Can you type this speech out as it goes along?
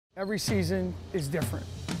Every season is different.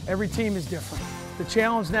 Every team is different. The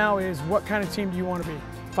challenge now is what kind of team do you want to be?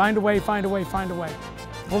 Find a way, find a way, find a way.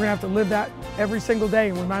 We're going to have to live that every single day,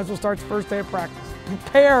 and we might as well start the first day of practice.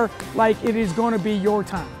 Prepare like it is going to be your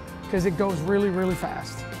time, because it goes really, really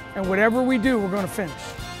fast. And whatever we do, we're going to finish.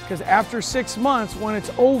 Because after 6 months, when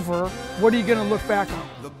it's over, what are you going to look back on?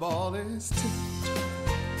 The ball is tipped,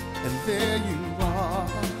 and there you are.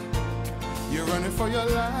 You're running for your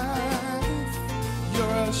life. You're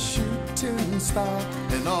a shooting star.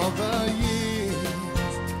 In all the years,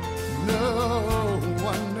 no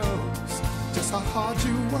one knows just how hard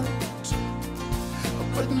you worked.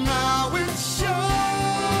 But now it shows.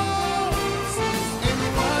 In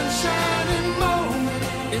one shining moment,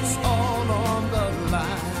 it's all on the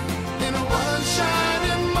line. In one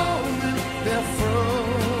shining moment, they're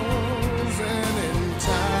frozen in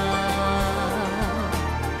time.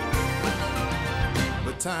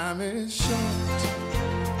 But time is short,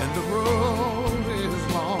 and the road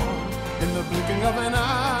is long. In the blinking of an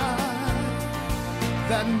eye,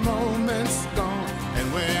 that moment's gone.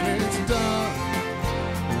 And when it's done,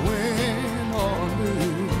 win or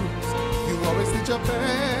lose, you always did your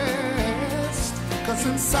best. 'Cause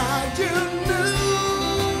inside you knew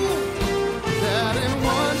that in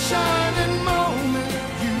one shining moment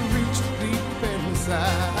you reached deep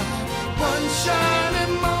inside. One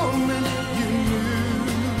shining moment you knew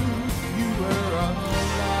you were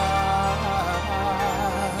alive.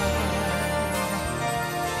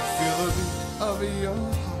 Feel the beat of your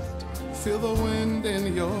heart, feel the wind in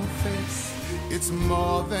your face. It's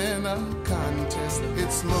more than a contest,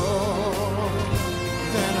 it's more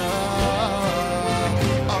than a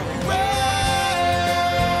race.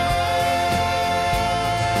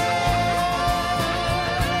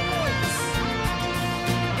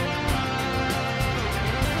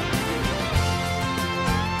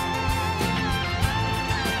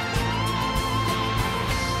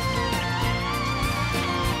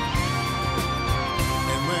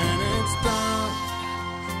 And when it's done,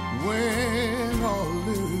 win or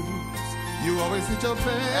lose, you always hit your best.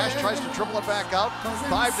 Ash tries to dribble it back out.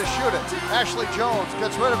 5 to shoot it. Ashley Jones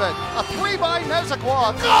gets rid of it. A 3 by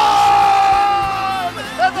Nezekwa. Good!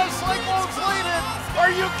 And the Cyclones lead it.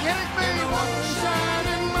 Are you kidding me? In one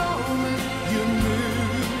shining moment, you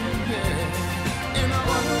knew, yeah. In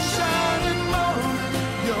one shining moment,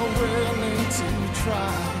 you're willing to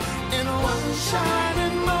try. In one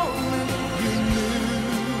shining moment, you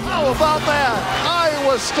knew. How about that?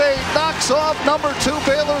 Iowa State knocks off number 2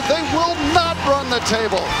 Baylor. They will not run the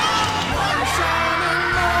table.